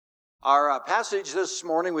Our passage this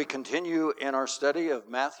morning, we continue in our study of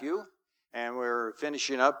Matthew, and we're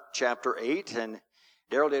finishing up chapter 8. And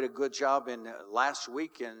Daryl did a good job in last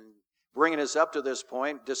week in bringing us up to this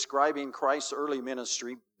point, describing Christ's early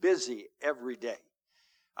ministry, busy every day,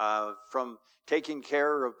 from taking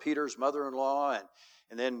care of Peter's mother-in-law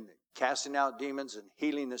and then casting out demons and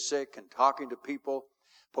healing the sick and talking to people,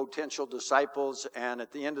 potential disciples. And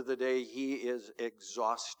at the end of the day, he is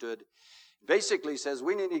exhausted. Basically says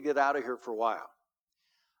we need to get out of here for a while.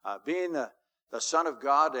 Being the Son of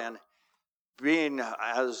God and being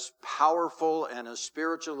as powerful and as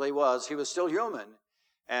spiritual he was still human,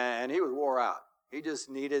 and he was wore out. He just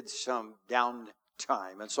needed some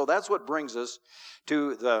downtime. And so that's what brings us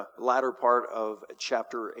to the latter part of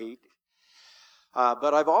chapter 8.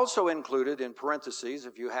 But I've also included in parentheses,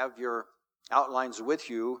 if you have your outlines with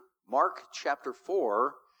you, Mark chapter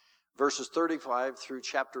 4, verses 35 through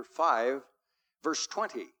chapter 5, verse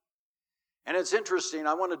 20. And it's interesting,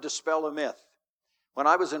 I want to dispel a myth. When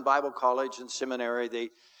I was in Bible college and seminary, they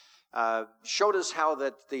showed us how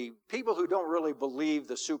that the people who don't really believe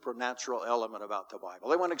the supernatural element about the Bible,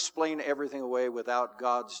 they want to explain everything away without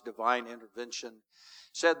God's divine intervention,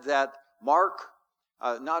 said that Mark,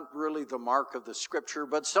 not really the Mark of the Scripture,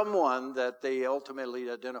 but someone that they ultimately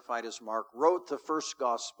identified as Mark, wrote the first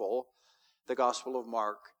gospel, the Gospel of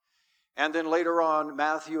Mark. And then later on,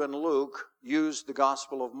 Matthew and Luke used the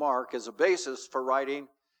Gospel of Mark as a basis for writing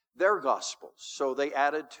their Gospels. So they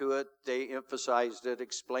added to it, they emphasized it,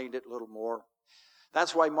 explained it a little more.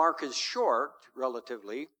 That's why Mark is short,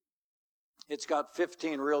 relatively. It's got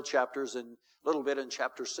 15 real chapters and a little bit in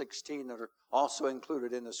chapter 16 that are also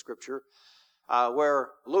included in the Scripture, where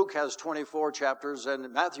Luke has 24 chapters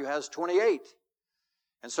and Matthew has 28.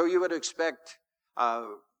 And so you would expect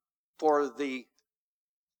for the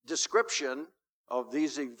description of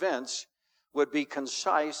these events would be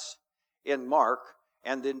concise in Mark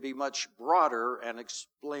and then be much broader and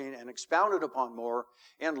explained and expounded upon more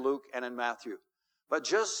in Luke and in Matthew. But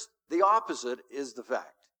just the opposite is the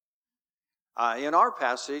fact. In our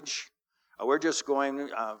passage, we're just going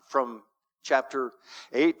from chapter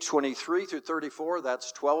 8, 23 through 34.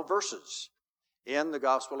 That's 12 verses in the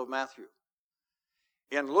Gospel of Matthew.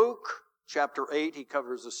 In Luke chapter 8, he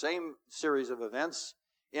covers the same series of events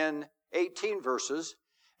in 18 verses,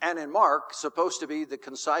 and in Mark, supposed to be the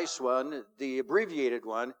concise one, the abbreviated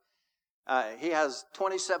one, he has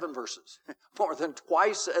 27 verses, more than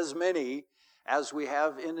twice as many as we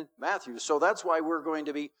have in Matthew. So that's why we're going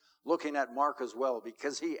to be looking at Mark as well,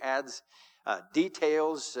 because he adds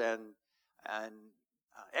details and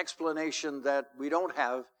explanation that we don't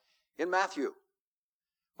have in Matthew,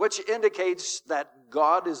 which indicates that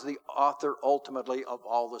God is the author ultimately of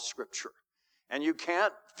all the Scripture. And you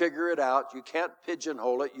can't figure it out. You can't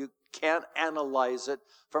pigeonhole it. You can't analyze it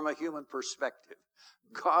from a human perspective.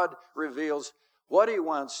 God reveals what he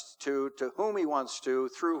wants to whom he wants to,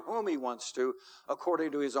 through whom he wants to,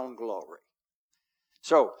 according to his own glory.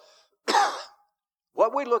 So,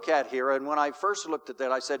 what we look at here, and when I first looked at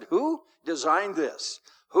that, I said, who designed this?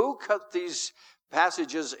 Who cut these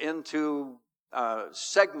passages into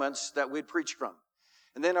segments that we'd preach from?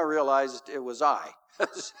 And then I realized it was I.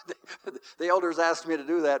 The elders asked me to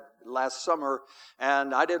do that last summer,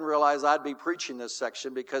 and I didn't realize I'd be preaching this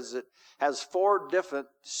section because it has 4 different,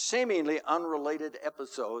 seemingly unrelated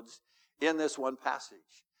episodes in this one passage.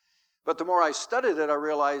 But the more I studied it, I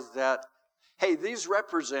realized that, hey, these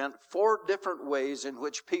represent 4 different ways in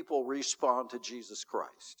which people respond to Jesus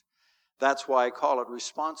Christ. That's why I call it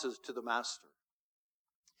responses to the Master.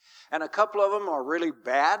 And a couple of them are really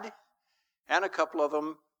bad, and a couple of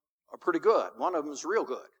them are pretty good. One of them is real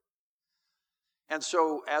good. And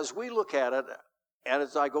so as we look at it, and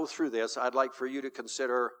as I go through this, I'd like for you to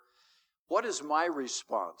consider, what is my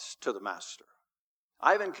response to the Master?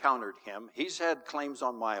 I've encountered him. He's had claims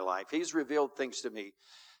on my life. He's revealed things to me.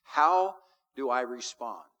 How do I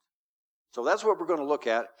respond? So that's what we're going to look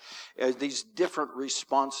at, these different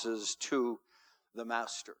responses to the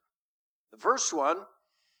Master. The first one,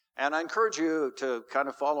 and I encourage you to kind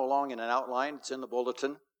of follow along in an outline. It's in the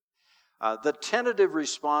bulletin. The tentative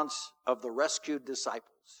response of the rescued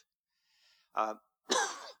disciples.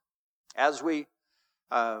 As we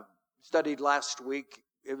studied last week,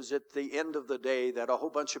 it was at the end of the day that a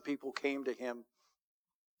whole bunch of people came to him.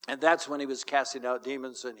 And that's when he was casting out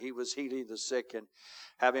demons and he was healing the sick and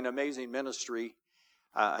having amazing ministry.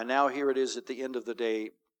 And now here it is at the end of the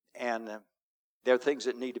day, and there are things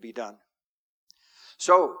that need to be done.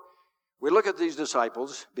 So, we look at these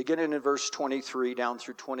disciples, beginning in verse 23 down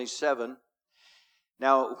through 27.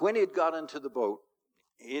 Now, when he had got into the boat,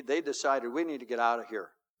 they decided, we need to get out of here.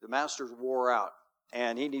 The Master's wore out.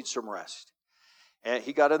 and he needs some rest. And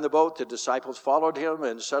he got in the boat, the disciples followed him,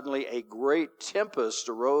 and suddenly a great tempest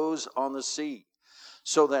arose on the sea,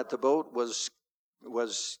 so that the boat was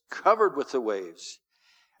covered with the waves,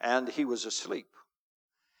 and he was asleep.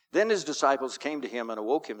 Then his disciples came to him and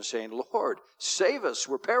awoke him, saying, Lord, save us,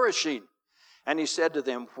 we're perishing. And he said to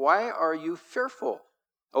them, Why are you fearful,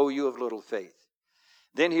 O you of little faith?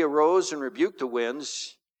 Then he arose and rebuked the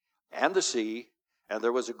winds and the sea, and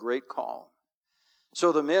there was a great calm.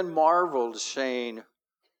 So the men marveled, saying,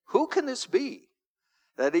 Who can this be,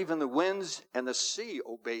 that even the winds and the sea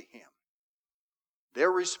obey him?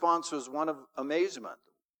 Their response was one of amazement,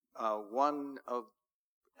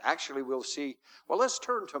 actually we'll see. Well, let's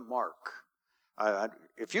turn to Mark.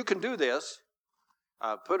 If you can do this,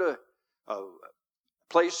 put a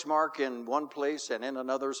place mark in one place and in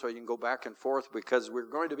another so you can go back and forth, because we're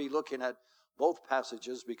going to be looking at both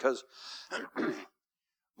passages, because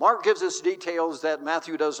Mark gives us details that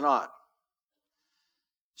Matthew does not.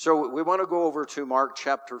 So we want to go over to Mark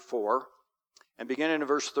chapter 4 and begin in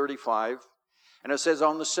verse 35. And it says,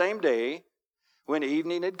 On the same day, when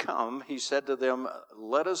evening had come, he said to them,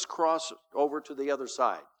 Let us cross over to the other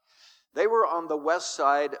side. They were on the west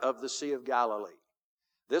side of the Sea of Galilee.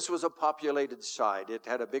 This was a populated side. It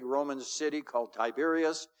had a big Roman city called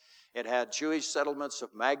Tiberias. It had Jewish settlements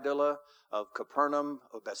of Magdala, of Capernaum,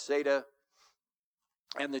 of Bethsaida.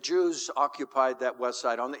 And the Jews occupied that west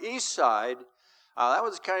side. On the east side, that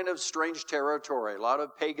was kind of strange territory. A lot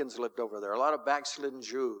of pagans lived over there, a lot of backslidden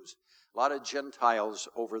Jews, a lot of Gentiles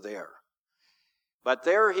over there. But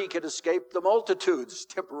there he could escape the multitudes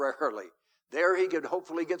temporarily. There he could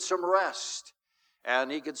hopefully get some rest.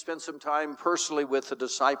 And he could spend some time personally with the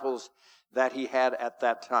disciples that he had at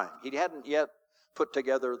that time. He hadn't yet put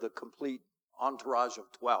together the complete entourage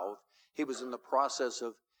of 12. He was in the process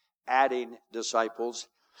of adding disciples.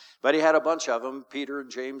 But he had a bunch of them, Peter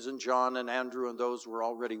and James and John and Andrew, and those were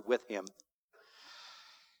already with him.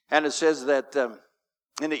 And it says that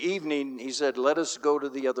in the evening, he said, Let us go to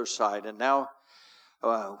the other side. And now,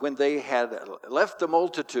 when they had left the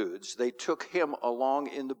multitudes, they took him along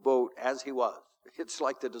in the boat as he was. It's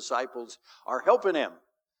like the disciples are helping him.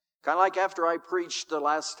 Kind of like after I preached the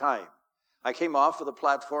last time. I came off of the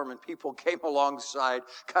platform and people came alongside,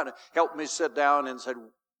 kind of helped me sit down and said,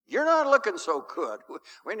 You're not looking so good.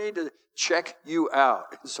 We need to check you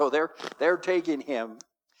out. So they're taking him.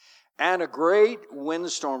 And a great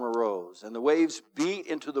windstorm arose, and the waves beat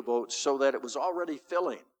into the boat so that it was already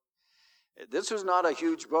filling. This was not a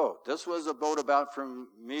huge boat. This was a boat about from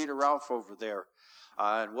me to Ralph over there.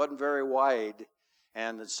 It wasn't very wide,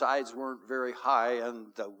 and the sides weren't very high, and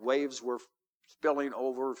the waves were spilling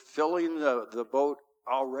over, filling the boat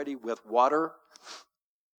already with water.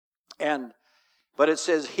 But it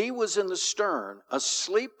says he was in the stern,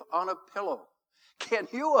 asleep on a pillow. Can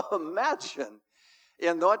you imagine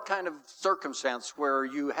in that kind of circumstance where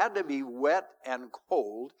you had to be wet and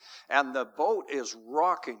cold, and the boat is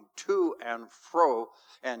rocking to and fro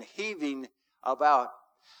and heaving about,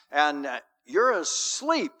 and you're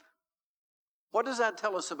asleep? What does that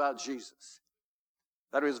tell us about Jesus?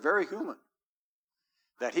 That he was very human.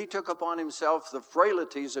 That he took upon himself the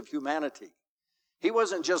frailties of humanity. He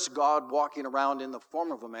wasn't just God walking around in the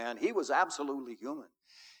form of a man. He was absolutely human.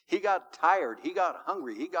 He got tired. He got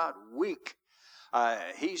hungry. He got weak.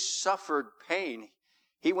 He suffered pain.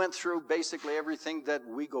 He went through basically everything that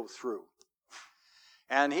we go through.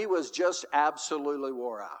 And he was just absolutely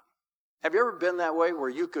wore out. Have you ever been that way where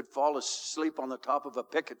you could fall asleep on the top of a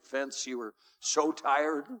picket fence? You were so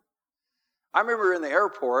tired. I remember in the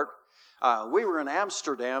airport, we were in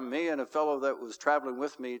Amsterdam, me and a fellow that was traveling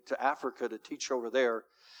with me to Africa to teach over there.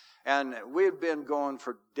 And we had been going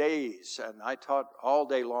for days, and I taught all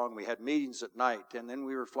day long. We had meetings at night, and then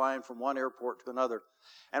we were flying from one airport to another.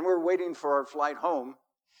 And we were waiting for our flight home,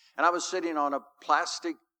 and I was sitting on a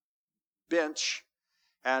plastic bench,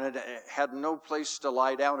 and it had no place to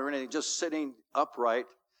lie down or anything, just sitting upright,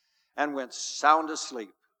 and went sound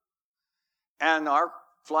asleep. And our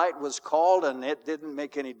flight was called, and it didn't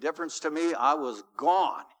make any difference to me. I was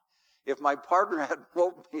gone. If my partner had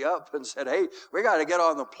woke me up and said, Hey, we got to get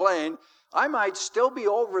on the plane, I might still be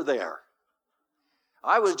over there.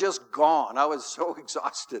 I was just gone. I was so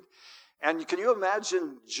exhausted. And can you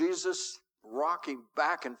imagine Jesus rocking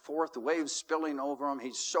back and forth, the waves spilling over him?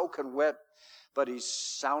 He's soaking wet, but he's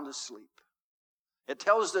sound asleep. It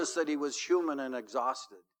tells us that he was human and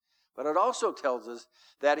exhausted. But it also tells us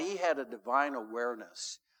that he had a divine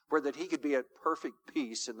awareness where that he could be at perfect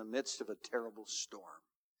peace in the midst of a terrible storm.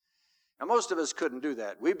 Now, most of us couldn't do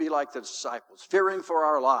that. We'd be like the disciples, fearing for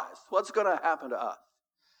our lives. What's going to happen to us?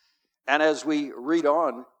 And as we read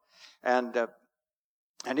on, and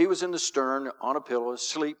and he was in the stern on a pillow,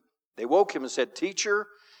 asleep. They woke him and said, "Teacher,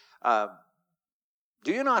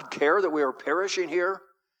 do you not care that we are perishing here?"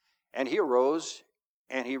 And he arose,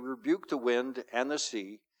 and he rebuked the wind and the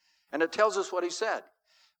sea. And it tells us what he said. It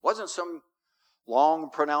wasn't some long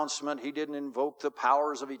pronouncement. He didn't invoke the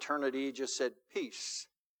powers of eternity. He just said, "Peace,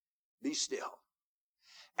 be still."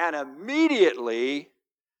 And immediately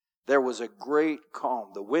there was a great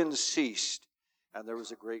calm. The wind ceased, and there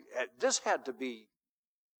was a great... This had to be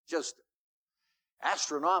just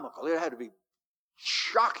astronomical. It had to be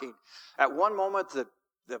shocking. At one moment,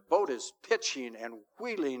 the boat is pitching and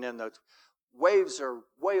wheeling, and the waves are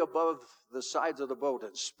way above the sides of the boat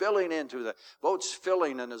and spilling into the boat's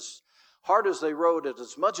filling. And as hard as they rowed it,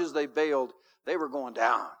 as much as they bailed, they were going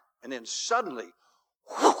down. And then suddenly,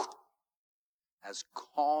 whoosh, as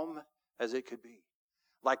calm as it could be,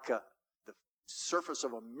 like the surface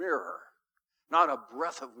of a mirror, not a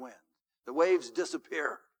breath of wind. The waves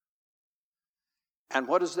disappear. And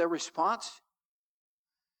what is their response?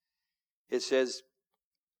 It says,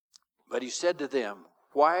 "But he said to them,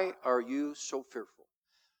 'Why are you so fearful?'"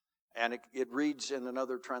 And it reads in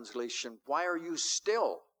another translation, "Why are you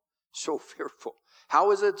still so fearful?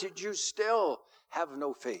 How is it that you still have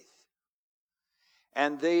no faith?"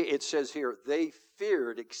 And it says here, they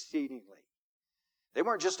feared exceedingly. They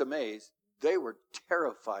weren't just amazed, they were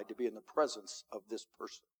terrified to be in the presence of this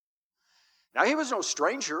person. Now, he was no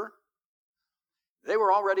stranger. They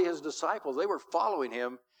were already his disciples. They were following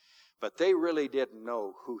him, but they really didn't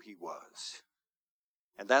know who he was.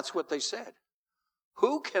 And that's what they said.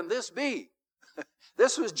 "Who can this be?"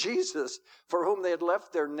 This was Jesus, for whom they had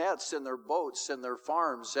left their nets and their boats and their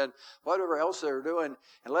farms and whatever else they were doing,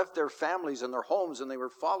 and left their families and their homes, and they were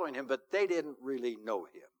following him, but they didn't really know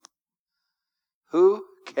him.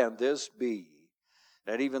 Who can this be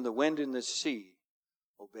that even the wind and the sea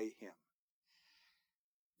obey him?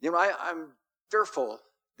 You know, I'm fearful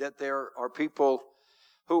that there are people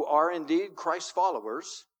who are indeed Christ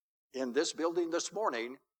followers in this building this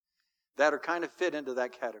morning that are kind of fit into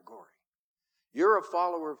that category. You're a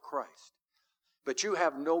follower of Christ, but you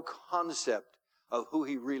have no concept of who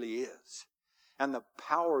he really is and the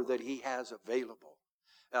power that he has available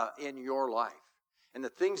in your life and the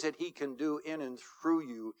things that he can do in and through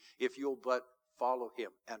you if you'll but follow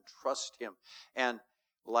him and trust him. And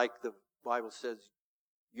like the Bible says,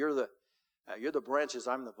 you're the branches,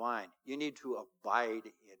 I'm the vine. You need to abide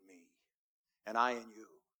in me and I in you.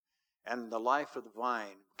 And the life of the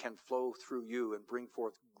vine can flow through you and bring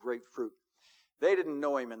forth great fruit. They didn't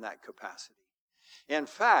know him in that capacity. In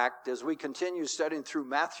fact, as we continue studying through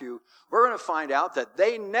Matthew, we're going to find out that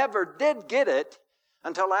they never did get it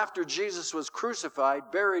until after Jesus was crucified,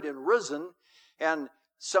 buried, and risen. And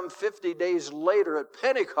some 50 days later at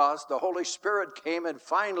Pentecost, the Holy Spirit came and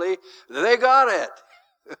finally they got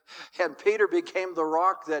it. And Peter became the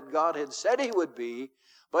rock that God had said he would be,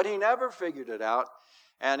 but he never figured it out.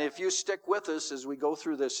 And if you stick with us as we go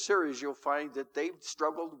through this series, you'll find that they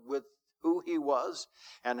struggled with who he was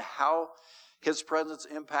and how his presence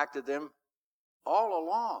impacted them all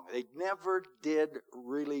along. They never did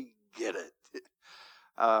really get it.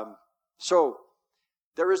 So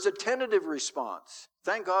there is a tentative response.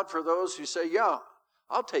 Thank God for those who say, "Yeah,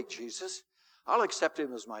 I'll take Jesus. I'll accept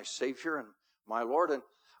him as my Savior and my Lord, and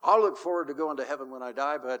I'll look forward to going to heaven when I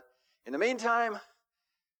die. But in the meantime,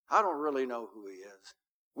 I don't really know who he is."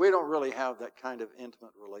 We don't really have that kind of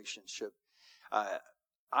intimate relationship.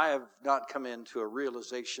 I have not come into a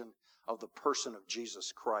realization of the person of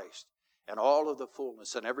Jesus Christ and all of the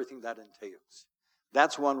fullness and everything that entails.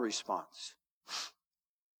 That's one response.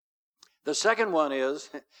 The second one is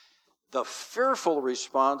the fearful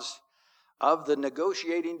response of the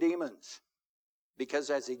negotiating demons. Because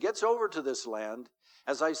as he gets over to this land,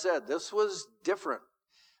 as I said, this was different.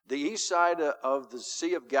 The east side of the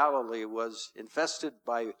Sea of Galilee was infested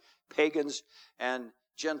by pagans and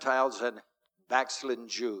Gentiles and backslidden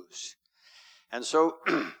Jews. And so,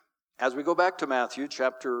 as we go back to Matthew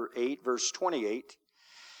chapter 8, verse 28,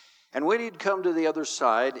 "And when he'd come to the other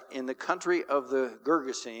side, in the country of the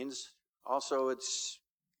Gergesenes," also it's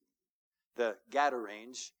the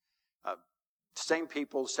Gadarenes, same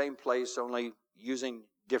people, same place, only using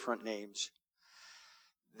different names,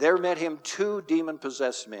 "there met him 2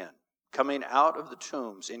 demon-possessed men, coming out of the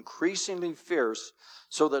tombs, increasingly fierce,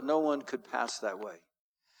 so that no one could pass that way.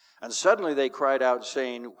 And suddenly they cried out,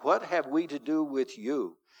 saying, 'What have we to do with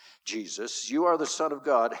you, Jesus? You are the Son of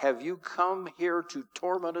God. Have you come here to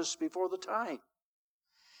torment us before the time?'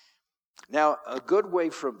 Now, a good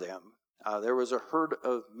way from them, there was a herd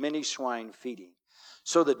of many swine feeding.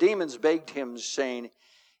 So the demons begged him, saying,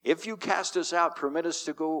 If you cast us out, permit us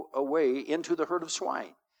to go away into the herd of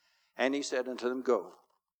swine. And he said unto them, Go.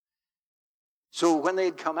 So when they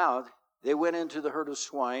had come out, they went into the herd of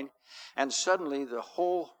swine, and suddenly the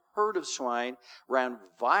whole herd of swine ran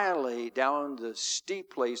violently down the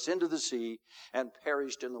steep place into the sea and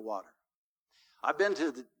perished in the water. I've been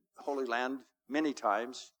to the Holy Land many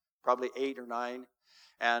times, probably 8 or 9,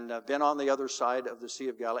 and been on the other side of the Sea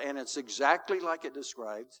of Galilee, and it's exactly like it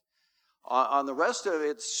describes. On the rest of it,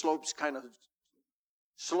 it slopes kind of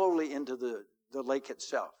slowly into the lake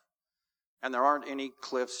itself. And there aren't any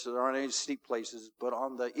cliffs, there aren't any steep places, but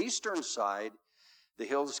on the eastern side, the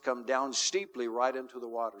hills come down steeply right into the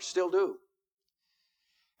water, still do.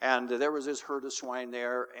 And there was this herd of swine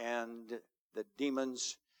there, and the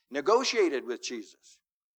demons negotiated with Jesus.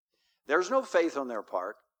 There's no faith on their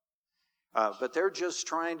part, but they're just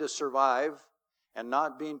trying to survive and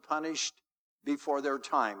not being punished before their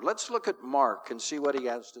time. Let's look at Mark and see what he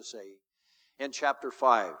has to say in chapter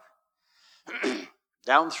 5.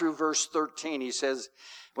 Down through verse 13, he says,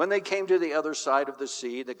 When they came to the other side of the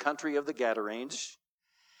sea, the country of the Gadarenes,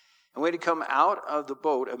 and when he come out of the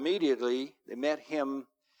boat, immediately they met him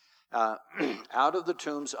out of the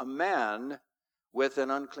tombs, a man with an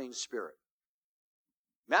unclean spirit.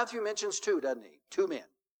 Matthew mentions 2, doesn't he? 2 men.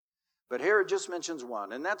 But here it just mentions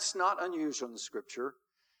 1, and that's not unusual in the Scripture.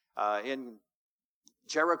 In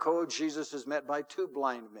Jericho, Jesus is met by 2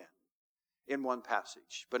 blind men in one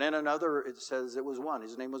passage. But in another, it says it was 1.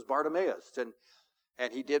 His name was Bartimaeus.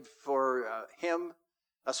 And he did for him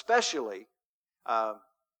especially,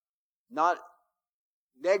 not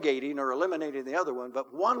negating or eliminating the other one,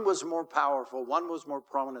 but one was more powerful, one was more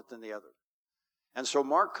prominent than the other. And so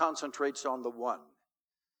Mark concentrates on the one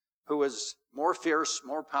who was more fierce,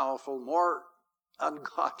 more powerful, more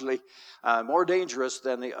ungodly, more dangerous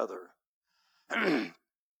than the other.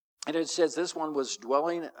 And it says this one was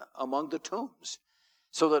dwelling among the tombs,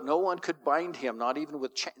 so that no one could bind him, not even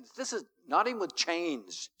with chains. This is not even with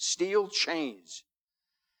chains, steel chains,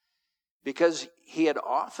 because he had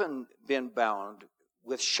often been bound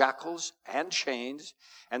with shackles and chains,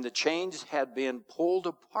 and the chains had been pulled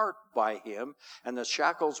apart by him, and the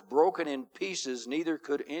shackles broken in pieces. Neither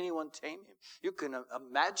could anyone tame him. You can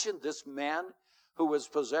imagine this man who was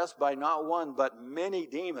possessed by not one but many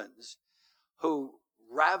demons, who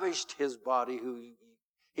ravished his body, who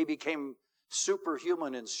he became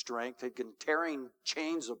superhuman in strength, had been tearing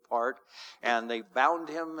chains apart, and they bound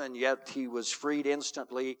him, and yet he was freed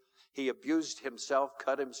instantly. He abused himself,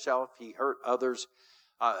 cut himself, he hurt others.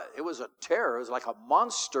 It was a terror. It was like a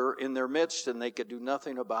monster in their midst, and they could do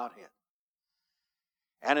nothing about it.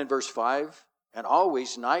 And in verse 5, and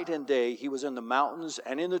always night and day he was in the mountains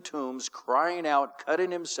and in the tombs, crying out,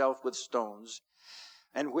 cutting himself with stones.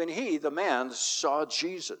 And when he, the man, saw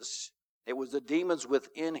Jesus, it was the demons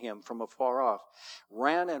within him from afar off,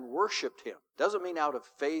 ran and worshipped him. Doesn't mean out of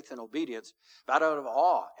faith and obedience, but out of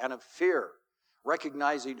awe and of fear,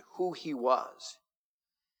 recognizing who he was.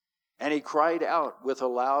 And he cried out with a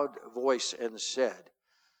loud voice and said,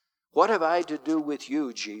 What have I to do with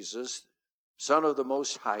you, Jesus, Son of the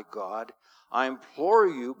Most High God? I implore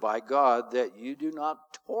you by God that you do not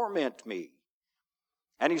torment me.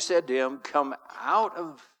 And he said to him, Come out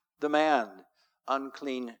of the man,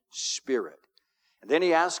 unclean spirit. And then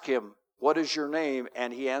he asked him, What is your name?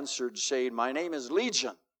 And he answered, saying, My name is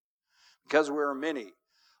Legion, because we are many.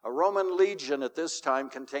 A Roman legion at this time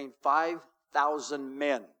contained 5,000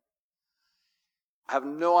 men. I have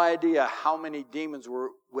no idea how many demons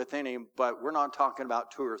were within him, but we're not talking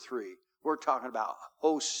about 2 or 3. We're talking about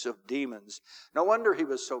hosts of demons. No wonder he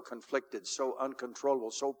was so conflicted, so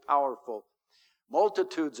uncontrollable, so powerful.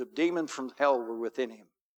 Multitudes of demons from hell were within him.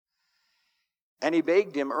 And he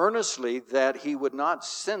begged him earnestly that he would not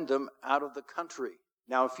send them out of the country.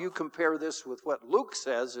 Now, if you compare this with what Luke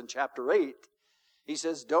says in chapter 8, he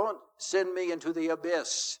says, Don't send me into the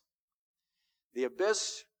abyss. The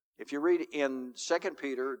abyss, if you read in 2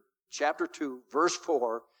 Peter chapter 2, verse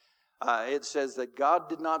 4, it says that God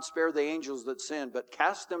did not spare the angels that sinned, but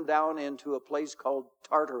cast them down into a place called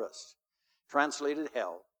Tartarus, translated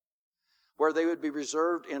hell, where they would be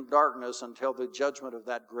reserved in darkness until the judgment of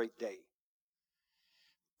that great day.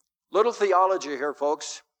 Little theology here,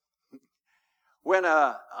 folks. When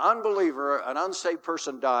an unbeliever, an unsaved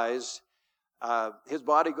person dies, his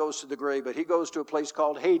body goes to the grave, but he goes to a place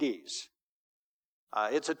called Hades.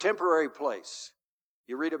 It's a temporary place.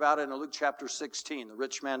 You read about it in Luke chapter 16. The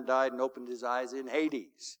rich man died and opened his eyes in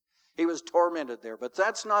Hades. He was tormented there, but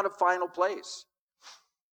that's not a final place.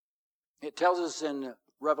 It tells us in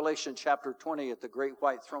Revelation chapter 20 at the great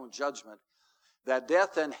white throne judgment that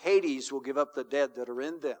death and Hades will give up the dead that are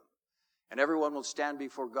in them. And everyone will stand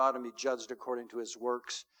before God and be judged according to his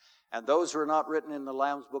works. And those who are not written in the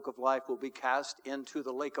Lamb's book of life will be cast into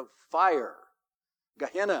the lake of fire,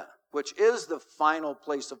 Gehenna, which is the final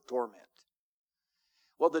place of torment.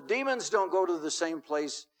 Well, the demons don't go to the same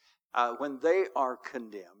place when they are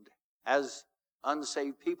condemned as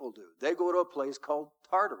unsaved people do. They go to a place called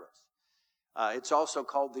Tartarus. It's also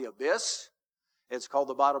called the abyss. It's called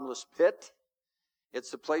the bottomless pit. It's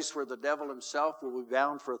the place where the devil himself will be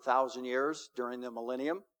bound for 1,000 years during the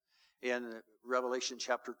millennium in Revelation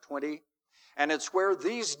chapter 20. And it's where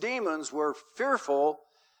these demons were fearful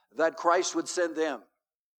that Christ would send them.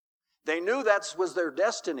 They knew that was their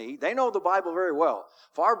destiny. They know the Bible very well,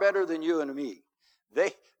 far better than you and me.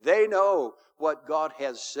 They know what God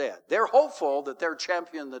has said. They're hopeful that their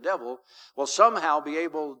champion, the devil, will somehow be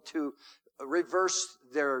able to reverse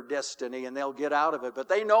their destiny and they'll get out of it. But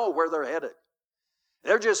they know where they're headed.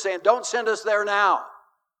 They're just saying, don't send us there now.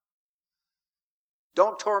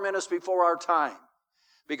 Don't torment us before our time.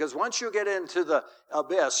 Because once you get into the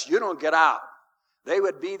abyss, you don't get out. They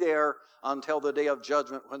would be there until the day of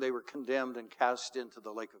judgment when they were condemned and cast into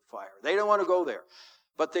the lake of fire. They don't want to go there.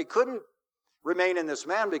 But they couldn't remain in this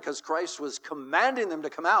man because Christ was commanding them to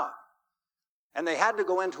come out. And they had to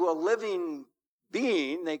go into a living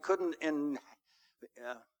being. They couldn't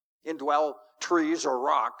indwell trees or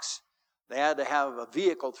rocks. They had to have a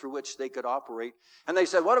vehicle through which they could operate. And they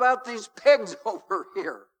said, what about these pigs over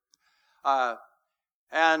here?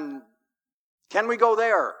 And can we go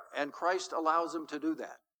there? And Christ allows them to do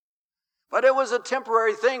that. But it was a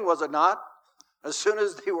temporary thing, was it not? As soon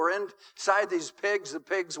as they were inside these pigs, the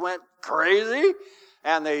pigs went crazy.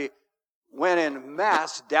 And they went en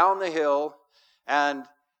masse down the hill. And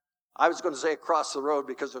I was going to say across the road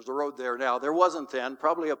because there's a road there now. There wasn't then,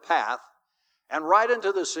 probably a path. And right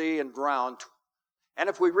into the sea and drowned. And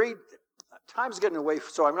if we read, time's getting away,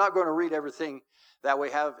 so I'm not going to read everything that we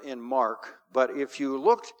have in Mark. But if you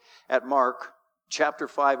looked at Mark chapter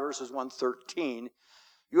 5, verses 1-13,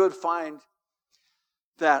 you would find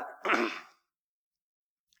that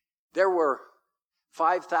there were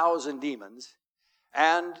 5,000 demons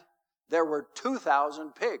and there were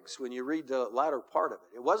 2,000 pigs when you read the latter part of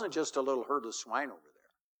it. It wasn't just a little herd of swine over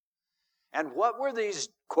there. And what were these,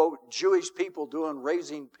 quote, Jewish people doing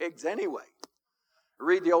raising pigs anyway?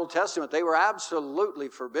 Read the Old Testament. They were absolutely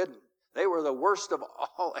forbidden. They were the worst of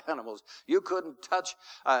all animals. You couldn't touch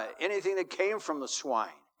anything that came from the swine.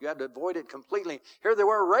 You had to avoid it completely. Here they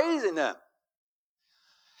were raising them.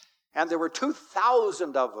 And there were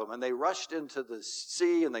 2,000 of them, and they rushed into the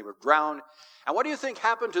sea, and they were drowned. And what do you think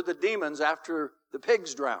happened to the demons after the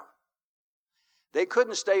pigs drowned? They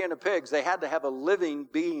couldn't stay in the pigs. They had to have a living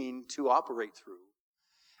being to operate through.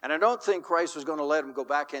 And I don't think Christ was going to let them go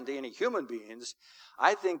back into any human beings.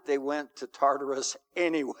 I think they went to Tartarus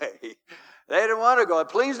anyway. They didn't want to go.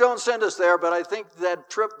 Please don't send us there. But I think that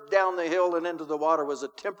trip down the hill and into the water was a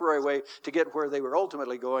temporary way to get where they were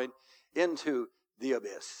ultimately going, into the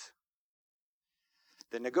abyss.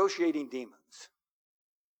 The negotiating demons.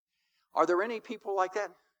 Are there any people like that?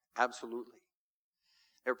 Absolutely.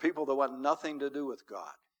 There are people that want nothing to do with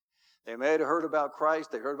God. They may have heard about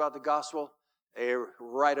Christ. They heard about the gospel. They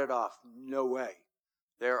write it off. No way.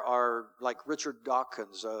 There are, like Richard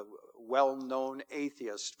Dawkins, a well-known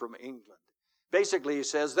atheist from England. Basically, he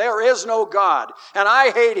says, there is no God, and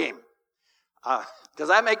I hate him. Does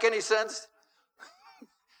that make any sense?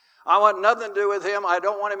 I want nothing to do with him. I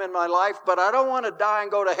don't want him in my life, but I don't want to die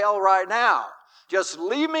and go to hell right now. Just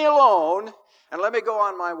leave me alone and let me go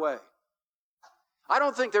on my way. I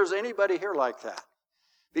don't think there's anybody here like that.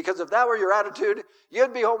 Because if that were your attitude,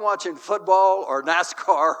 you'd be home watching football or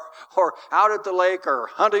NASCAR or out at the lake or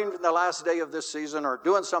hunting the last day of this season or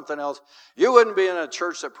doing something else. You wouldn't be in a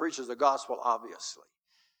church that preaches the gospel, obviously.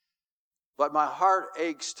 But my heart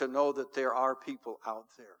aches to know that there are people out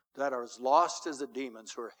there that are as lost as the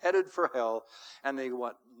demons who are headed for hell, and they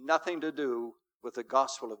want nothing to do with the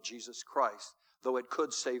gospel of Jesus Christ, though it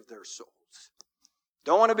could save their souls.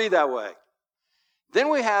 Don't want to be that way. Then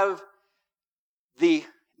we have the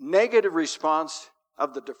negative response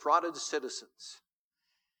of the defrauded citizens.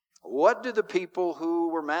 What did the people who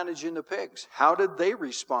were managing the pigs, how did they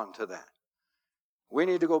respond to that? We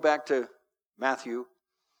need to go back to Matthew.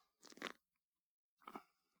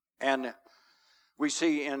 And we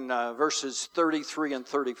see in verses 33 and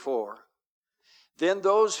 34, then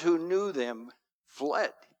those who knew them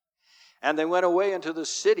fled, and they went away into the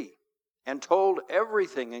city and told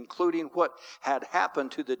everything, including what had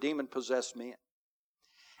happened to the demon-possessed man.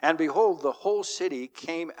 And behold, the whole city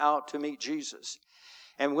came out to meet Jesus.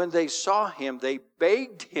 And when they saw him, they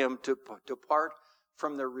begged him to depart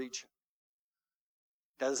from their region.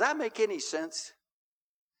 Does that make any sense?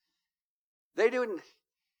 They didn't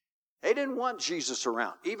want Jesus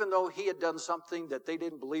around, even though he had done something that they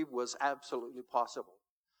didn't believe was absolutely possible.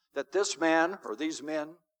 That this man or these men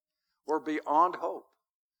were beyond hope.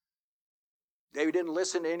 They didn't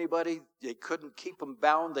listen to anybody. They couldn't keep them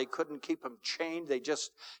bound. They couldn't keep them chained. They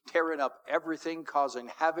just tearing up everything, causing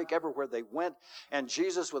havoc everywhere they went. And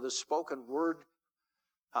Jesus, with a spoken word,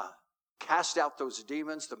 cast out those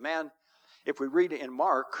demons. The man, if we read in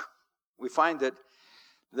Mark, we find that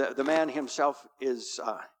the man himself is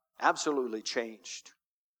absolutely changed.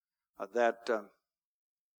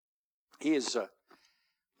 He is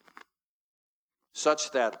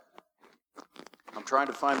such that, I'm trying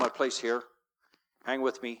to find my place here. Hang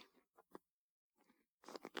with me.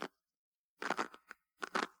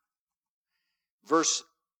 Verse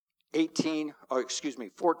 14,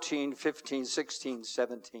 15, 16,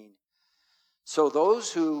 17. So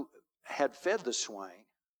those who had fed the swine,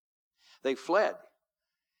 they fled,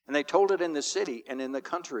 and they told it in the city and in the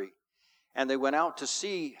country, and they went out to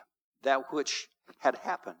see that which had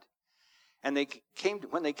happened. And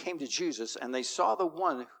when they came to Jesus, and they saw the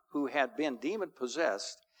one who had been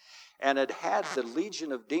demon-possessed, and had had the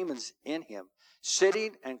legion of demons in him,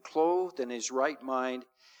 sitting and clothed in his right mind,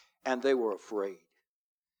 and they were afraid.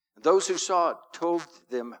 Those who saw it told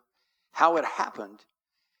them how it happened,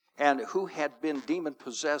 and who had been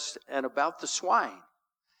demon-possessed, and about the swine.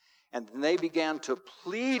 And they began to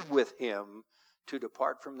plead with him to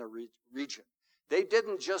depart from the region. They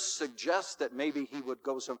didn't just suggest that maybe he would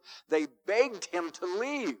go somewhere. They begged him to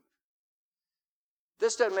leave.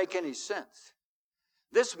 This doesn't make any sense.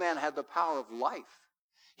 This man had the power of life.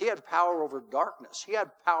 He had power over darkness. He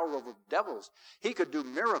had power over devils. He could do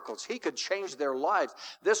miracles. He could change their lives.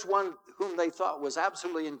 This one whom they thought was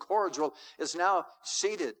absolutely incorrigible is now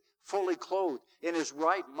seated, fully clothed, in his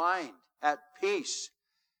right mind, at peace.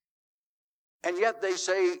 And yet they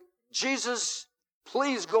say, Jesus,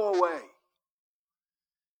 please go away.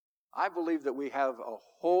 I believe that we have a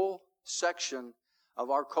whole section of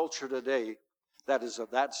our culture today that is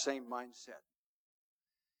of that same mindset.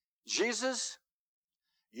 Jesus,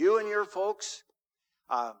 you and your folks,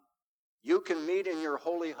 you can meet in your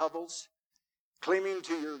holy hovels, clinging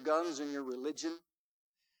to your guns and your religion,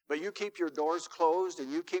 but you keep your doors closed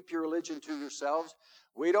and you keep your religion to yourselves.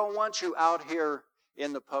 We don't want you out here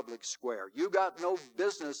in the public square. You got no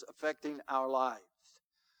business affecting our lives.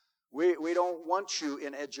 We don't want you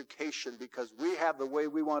in education because we have the way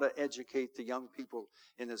we want to educate the young people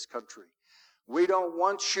in this country. We don't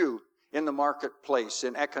want you in the marketplace,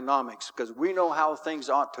 in economics, because we know how things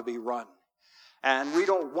ought to be run. And we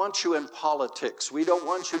don't want you in politics. We don't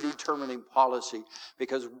want you determining policy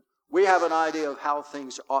because we have an idea of how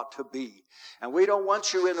things ought to be. And we don't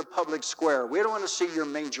want you in the public square. We don't want to see your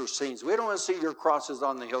manger scenes. We don't want to see your crosses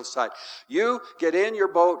on the hillside. You get in your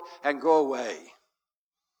boat and go away.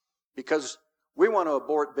 Because we want to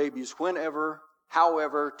abort babies whenever,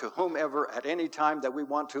 however, to whomever, at any time that we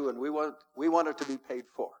want to, and we want it to be paid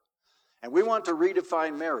for. And we want to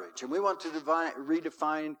redefine marriage, and we want to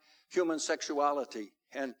redefine human sexuality,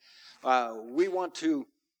 and we want to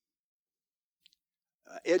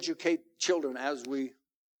educate children as we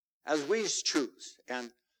choose,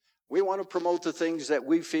 and we want to promote the things that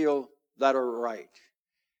we feel that are right,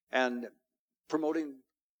 and promoting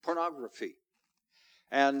pornography,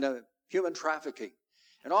 and human trafficking,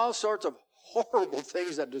 and all sorts of horrible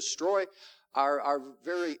things that destroy our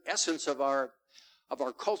very essence of our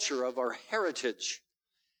culture, of our heritage.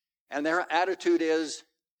 And their attitude is,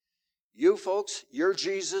 you folks, you're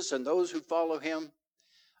Jesus, and those who follow him,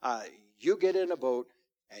 you get in a boat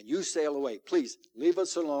and you sail away. Please, leave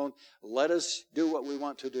us alone. Let us do what we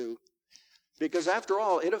want to do. Because after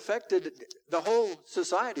all, it affected the whole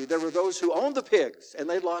society. There were those who owned the pigs, and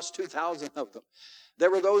they lost 2,000 of them. There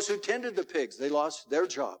were those who tended the pigs. They lost their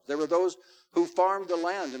jobs. There were those who farmed the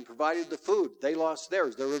land and provided the food. They lost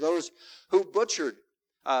theirs. There were those who butchered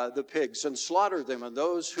the pigs and slaughtered them, and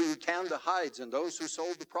those who tanned the hides, and those who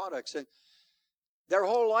sold the products. And their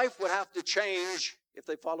whole life would have to change if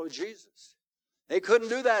they followed Jesus. They couldn't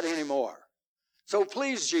do that anymore. So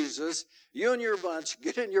please, Jesus, you and your bunch,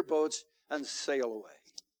 get in your boats and sail away.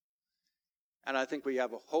 And I think we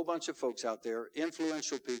have a whole bunch of folks out there,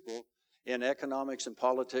 influential people in economics and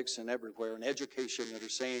politics and everywhere, and education, that are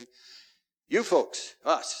saying, you folks,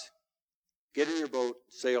 us, get in your boat,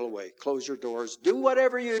 sail away, close your doors, do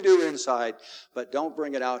whatever you do inside, but don't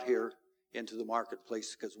bring it out here into the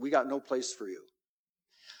marketplace because we got no place for you.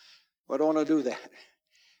 We don't want to do that.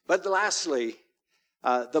 But lastly,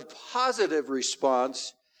 the positive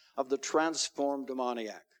response of the transformed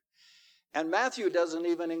demoniac. And Matthew doesn't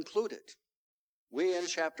even include it. We in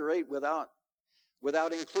chapter 8 without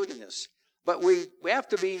including this. But we have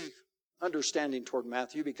to be understanding toward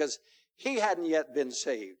Matthew because he hadn't yet been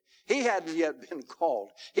saved. He hadn't yet been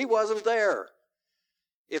called. He wasn't there.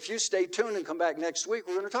 If you stay tuned and come back next week,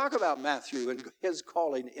 we're going to talk about Matthew and his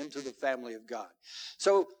calling into the family of God.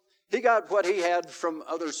 So he got what he had from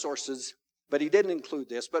other sources, but he didn't include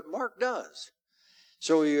this, but Mark does.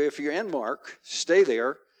 So if you're in Mark, stay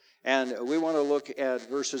there, and we want to look at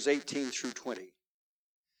verses 18 through 20.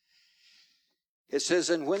 It says,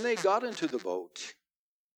 "And when they got into the boat,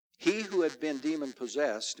 he who had been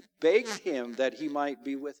demon-possessed begged him that he might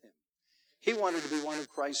be with him." He wanted to be one of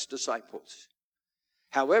Christ's disciples.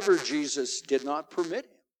 However, Jesus did not permit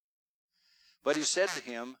him. But he said to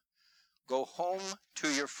him, "Go home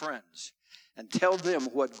to your friends and tell them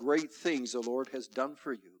what great things the Lord has done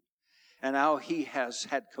for you and how he has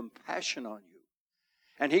had compassion on you."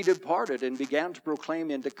 And he departed and began to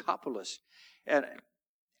proclaim in Decapolis and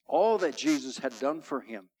all that Jesus had done for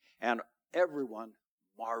him, and everyone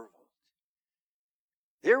marveled.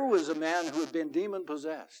 There was a man who had been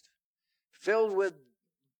demon-possessed, filled with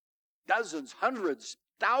dozens, hundreds,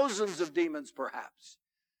 thousands of demons perhaps,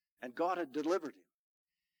 and God had delivered him.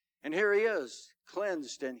 And here he is,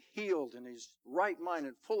 cleansed and healed in his right mind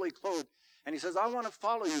and fully clothed. And he says, "I want to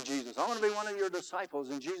follow you, Jesus. I want to be one of your disciples."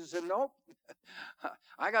 And Jesus said, "Nope,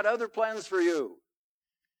 I got other plans for you.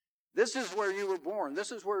 This is where you were born.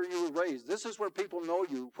 This is where you were raised. This is where people know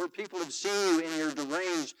you, where people have seen you in your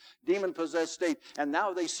deranged, demon-possessed state, and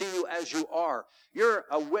now they see you as you are. You're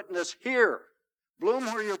a witness here. Bloom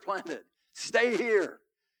where you're planted. Stay here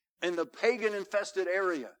in the pagan-infested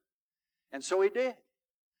area." And so he did.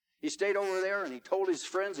 He stayed over there, and he told his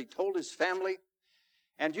friends, he told his family.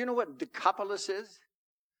 And do you know what Decapolis is?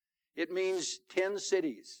 It means 10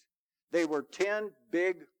 cities. They were 10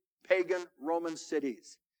 big pagan Roman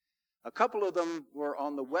cities. A couple of them were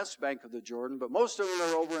on the west bank of the Jordan, but most of them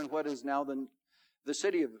are over in what is now the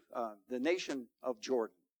city of the nation of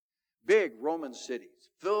Jordan. Big Roman cities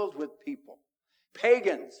filled with people,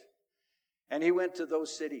 pagans. And he went to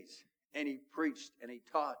those cities and he preached and he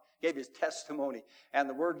taught, gave his testimony, and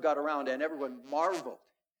the word got around and everyone marveled.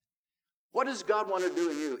 What does God want to do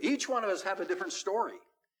in you? Each one of us have a different story.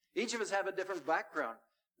 Each of us have a different background.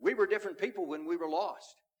 We were different people when we were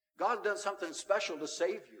lost. God done something special to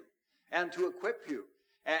save you and to equip you.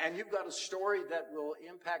 And you've got a story that will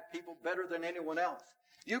impact people better than anyone else.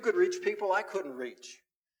 You could reach people I couldn't reach.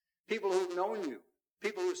 People who've known you.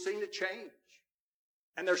 People who've seen a change.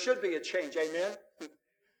 And there should be a change, amen?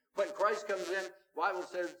 When Christ comes in, the Bible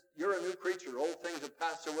says, "You're a new creature. Old things have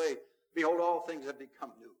passed away. Behold, all things have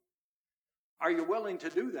become new." Are you willing to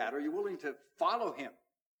do that? Are you willing to follow him?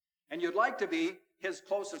 And you'd like to be his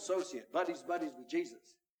close associate, buddies with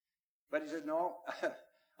Jesus. But he said, "No,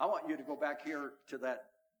 I want you to go back here to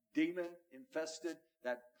that demon-infested,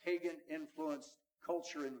 that pagan-influenced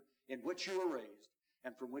culture in which you were raised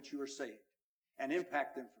and from which you were saved, and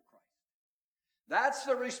impact them for Christ." That's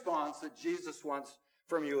the response that Jesus wants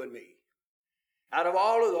from you and me. Out of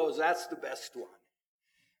all of those, that's the best one.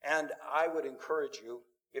 And I would encourage you,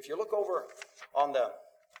 if you look over on the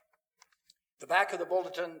back of the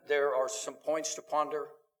bulletin, there are some points to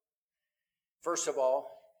ponder. First of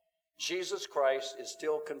all, Jesus Christ is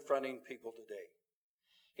still confronting people today.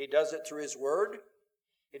 He does it through his word.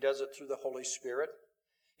 He does it through the Holy Spirit.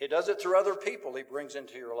 He does it through other people he brings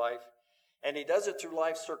into your life. And he does it through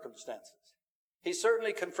life circumstances. He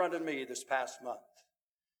certainly confronted me this past month.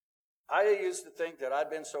 I used to think that I'd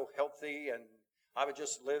been so healthy and I would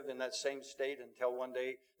just live in that same state until one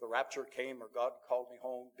day the rapture came or God called me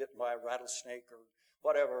home, bitten by a rattlesnake or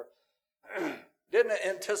whatever. Didn't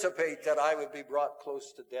anticipate that I would be brought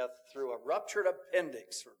close to death through a ruptured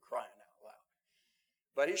appendix, for crying out loud.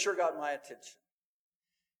 But he sure got my attention.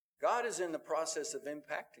 God is in the process of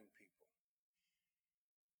impacting people.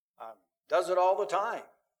 Does it all the time.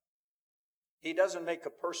 He doesn't make a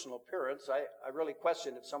personal appearance. I really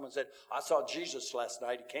question if someone said, "I saw Jesus last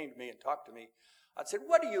night. He came to me and talked to me." I'd say,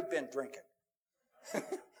 "What have you been drinking?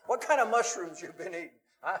 What kind of mushrooms you've been eating?"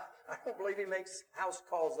 I don't believe he makes house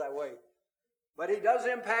calls that way. But he does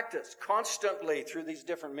impact us constantly through these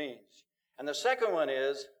different means. And the second one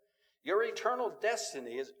is, your eternal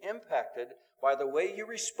destiny is impacted by the way you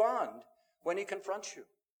respond when he confronts you.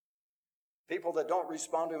 People that don't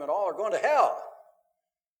respond to him at all are going to hell.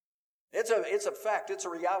 It's a fact. It's a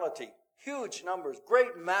reality. Huge numbers,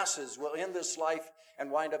 great masses will end this life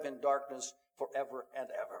and wind up in darkness forever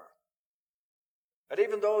and ever. But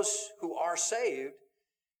even those who are saved,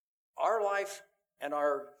 our life and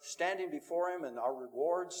our standing before him and our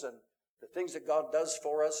rewards and the things that God does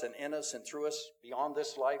for us and in us and through us beyond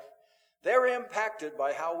this life, They're impacted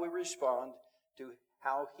by how we respond to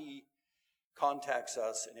how He contacts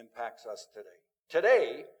us and impacts us today.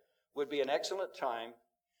 Today would be an excellent time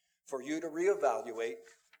for you to reevaluate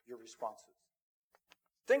your responses.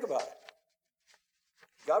 Think about it.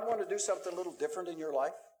 God want to do something a little different in your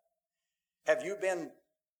life? Have you been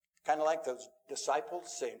kind of like those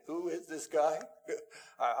disciples saying, who is this guy?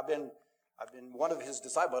 I've been one of his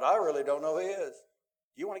disciples, but I really don't know who he is.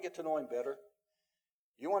 You want to get to know him better?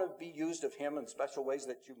 You want to be used of him in special ways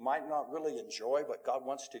that you might not really enjoy, but God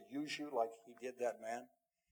wants to use you like he did that man?